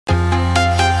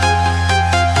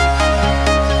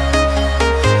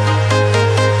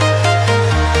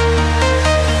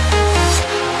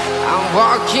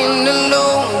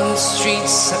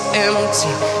so empty.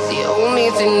 The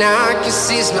only thing I can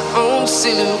see is my own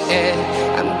silhouette.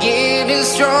 I'm getting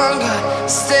stronger,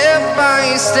 step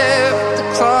by step. The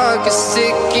clock is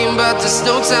ticking, but there's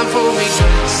no time for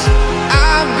regrets.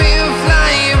 I've been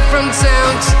flying from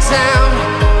town to town,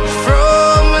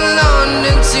 from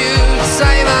London to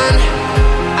Taiwan.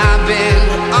 I've been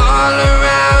all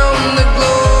around the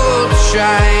globe,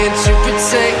 trying to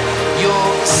protect your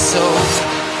soul.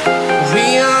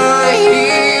 We are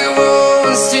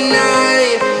heroes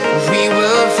tonight. We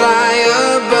will fly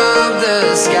above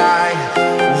the sky.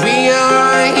 We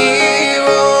are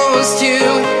heroes tonight.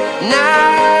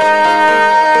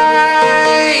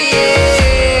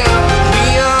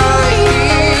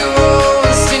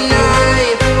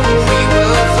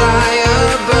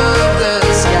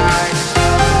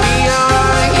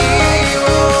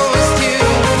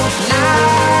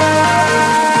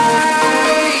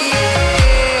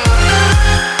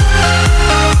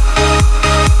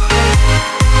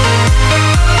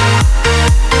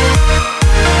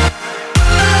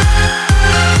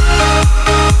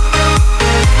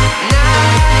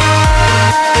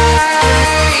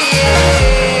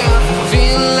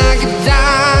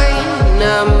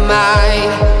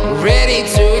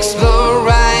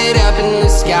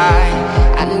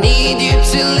 I need you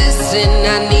to listen,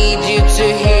 I need you to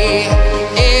hear,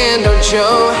 and don't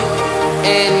show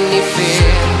any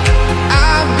fear.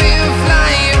 I've been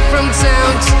flying from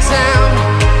town to town,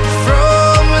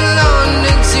 from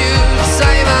London to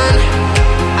Taiwan.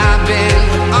 I've been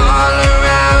all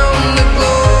around the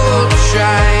globe,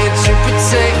 trying to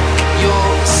protect your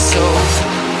soul.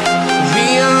 We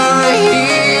are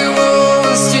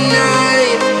heroes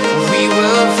tonight. We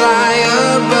will fly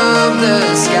above the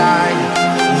sky.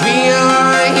 We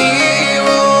are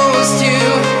heroes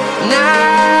tonight,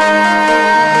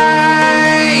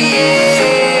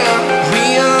 yeah. We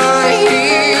are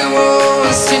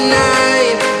heroes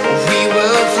tonight. We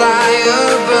will fly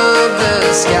above the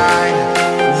sky.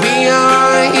 We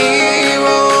are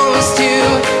heroes tonight,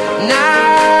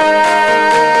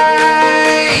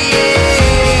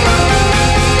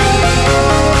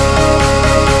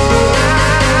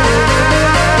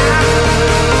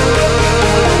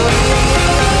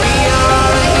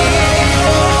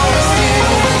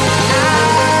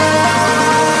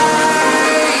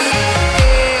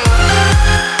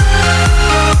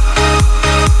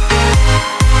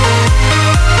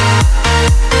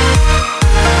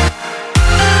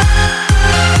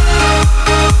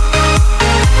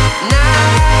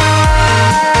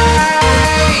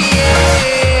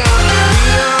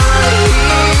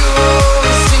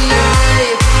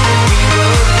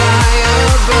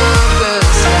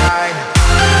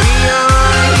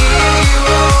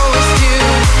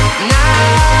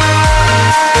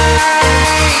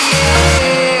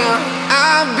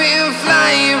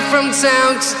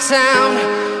 town to town,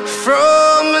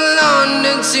 from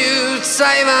London to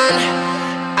Taiwan.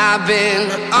 I've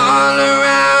been all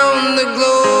around the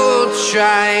globe,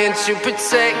 trying to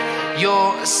protect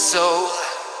your soul.